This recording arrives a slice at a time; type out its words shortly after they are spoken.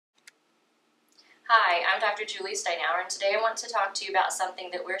Hi, I'm Dr. Julie Steinauer, and today I want to talk to you about something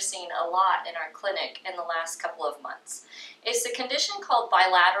that we're seeing a lot in our clinic in the last couple of months. It's a condition called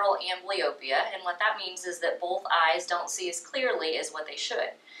bilateral amblyopia, and what that means is that both eyes don't see as clearly as what they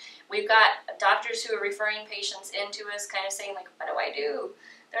should. We've got doctors who are referring patients into us kind of saying, like, what do I do?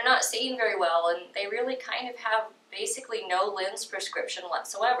 They're not seeing very well, and they really kind of have basically no lens prescription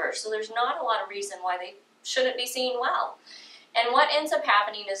whatsoever, so there's not a lot of reason why they shouldn't be seeing well. And what ends up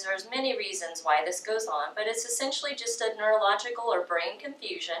happening is there's many reasons why this goes on, but it's essentially just a neurological or brain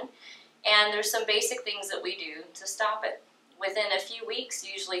confusion, and there's some basic things that we do to stop it. Within a few weeks,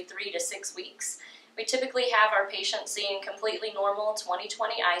 usually 3 to 6 weeks, we typically have our patients seeing completely normal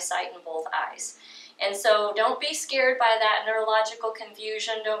 20/20 eyesight in both eyes. And so don't be scared by that neurological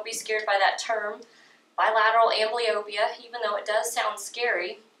confusion, don't be scared by that term, bilateral amblyopia, even though it does sound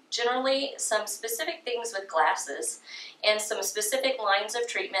scary. Generally, some specific things with glasses and some specific lines of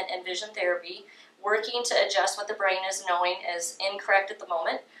treatment and vision therapy working to adjust what the brain is knowing is incorrect at the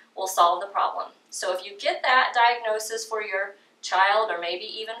moment will solve the problem. So if you get that diagnosis for your child or maybe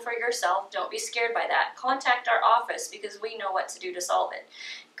even for yourself, don't be scared by that. Contact our office because we know what to do to solve it.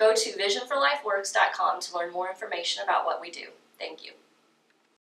 Go to visionforlifeworks.com to learn more information about what we do. Thank you.